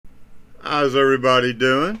How's everybody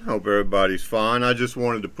doing? Hope everybody's fine. I just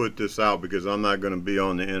wanted to put this out because I'm not going to be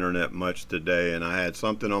on the internet much today, and I had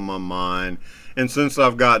something on my mind. And since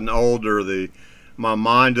I've gotten older, my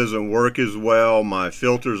mind doesn't work as well. My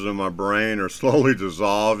filters in my brain are slowly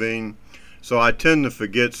dissolving, so I tend to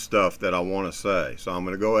forget stuff that I want to say. So I'm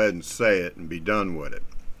going to go ahead and say it and be done with it.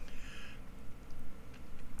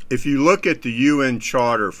 If you look at the UN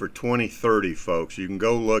Charter for 2030, folks, you can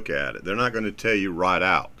go look at it. They're not going to tell you right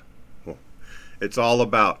out. It's all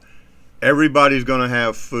about everybody's going to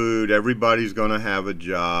have food, everybody's going to have a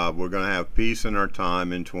job, we're going to have peace in our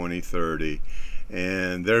time in 2030,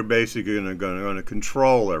 and they're basically going to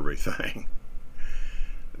control everything.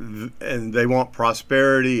 And they want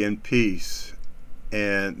prosperity and peace,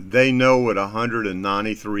 and they know with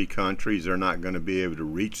 193 countries they're not going to be able to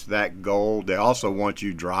reach that goal. They also want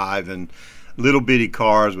you driving little bitty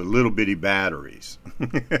cars with little bitty batteries.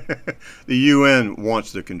 The UN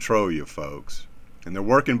wants to control you, folks. And they're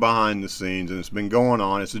working behind the scenes, and it's been going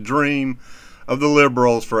on. It's a dream of the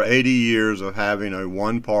liberals for 80 years of having a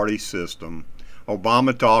one-party system.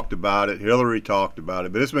 Obama talked about it, Hillary talked about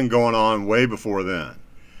it, but it's been going on way before then.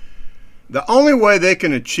 The only way they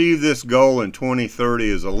can achieve this goal in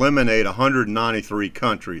 2030 is eliminate 193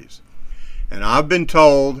 countries. And I've been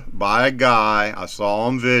told by a guy I saw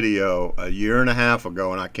on video a year and a half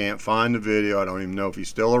ago, and I can't find the video, I don't even know if he's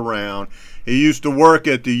still around. He used to work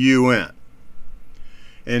at the UN.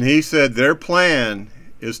 And he said their plan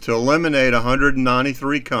is to eliminate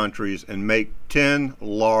 193 countries and make 10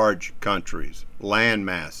 large countries, land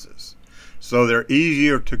masses. So they're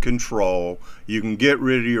easier to control. You can get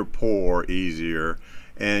rid of your poor easier,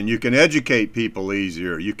 and you can educate people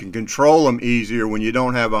easier. You can control them easier when you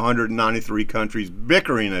don't have 193 countries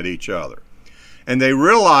bickering at each other. And they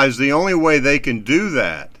realize the only way they can do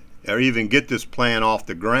that, or even get this plan off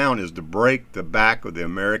the ground, is to break the back of the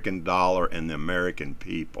American dollar and the American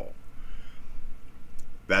people.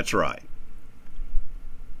 That's right.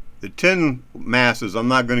 The 10 masses, I'm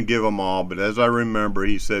not going to give them all, but as I remember,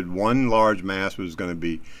 he said one large mass was going to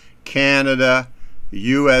be Canada,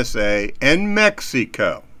 USA, and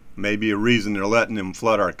Mexico. Maybe a reason they're letting them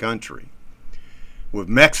flood our country with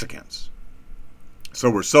Mexicans.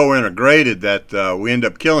 So we're so integrated that we end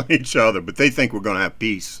up killing each other, but they think we're going to have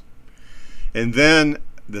peace. And then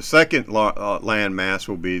the second land mass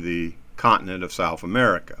will be the continent of South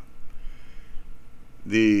America.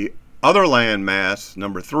 The other land mass,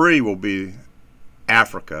 number 3, will be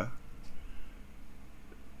Africa,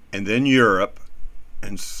 and then Europe,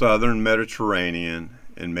 and southern Mediterranean,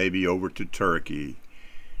 and maybe over to Turkey.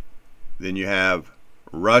 Then you have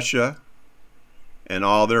Russia and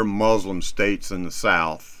all their Muslim states in the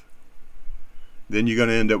south. Then you're going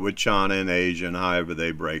to end up with China and Asia, and however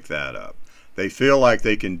they break that up. They feel like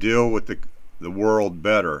they can deal with the world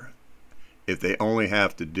better if they only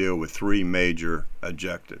have to deal with 3 major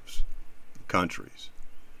objectives, countries.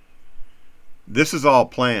 This is all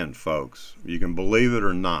planned, folks. You can believe it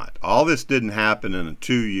or not. All this didn't happen in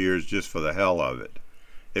 2 years just for the hell of it.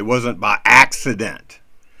 It wasn't by accident.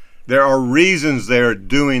 There are reasons they are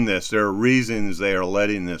doing this. There are reasons they are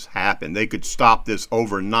letting this happen. They could stop this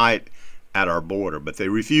overnight at our border, but they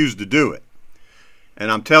refuse to do it. And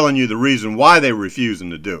I'm telling you the reason why they're refusing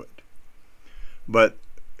to do it. But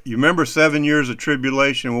you remember 7 years of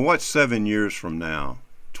tribulation? Well, what's 7 years from now?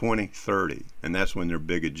 2030. And that's when their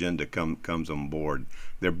big agenda comes on board.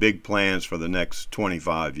 Their big plans for the next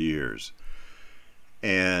 25 years.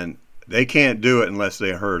 And they can't do it unless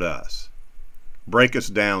they hurt us. Break us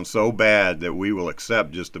down so bad that we will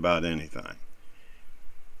accept just about anything.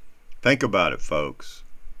 Think about it, folks.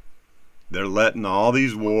 They're letting all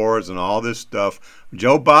these wars and all this stuff.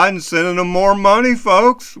 Joe Biden's sending them more money,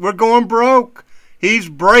 folks. We're going broke. He's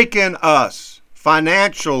breaking us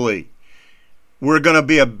financially. We're going to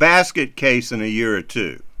be a basket case in a year or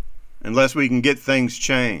two unless we can get things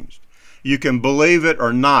changed. You can believe it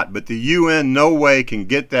or not, but the UN no way can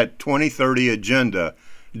get that 2030 agenda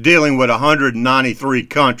dealing with 193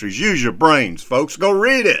 countries. Use your brains, folks. Go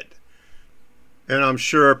read it. And I'm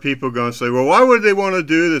sure people are going to say, well, why would they want to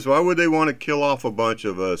do this? Why would they want to kill off a bunch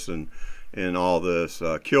of us and all this?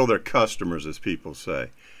 Kill their customers, as people say.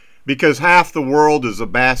 Because half the world is a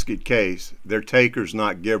basket case. They're takers,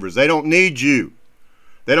 not givers. They don't need you.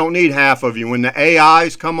 They don't need half of you. When the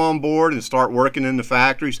AIs come on board and start working in the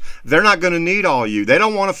factories, they're not going to need all you. They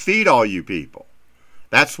don't want to feed all you people.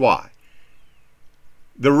 That's why.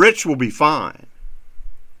 The rich will be fine.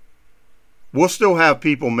 We'll still have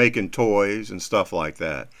people making toys and stuff like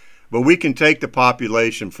that. But we can take the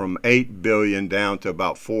population from 8 billion down to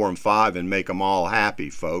about 4 and 5 and make them all happy,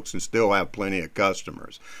 folks, and still have plenty of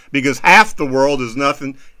customers. Because half the world is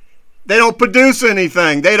nothing They don't produce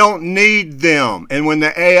anything. They don't need them. And when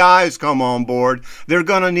the AIs come on board, they're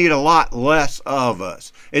going to need a lot less of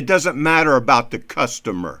us. It doesn't matter about the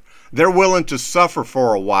customer. They're willing to suffer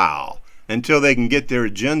for a while until they can get their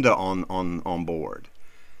agenda on board.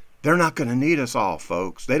 They're not going to need us all,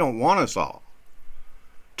 folks. They don't want us all.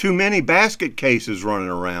 Too many basket cases running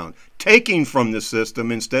around, taking from the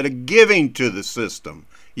system instead of giving to the system.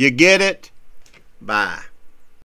 You get it? Bye.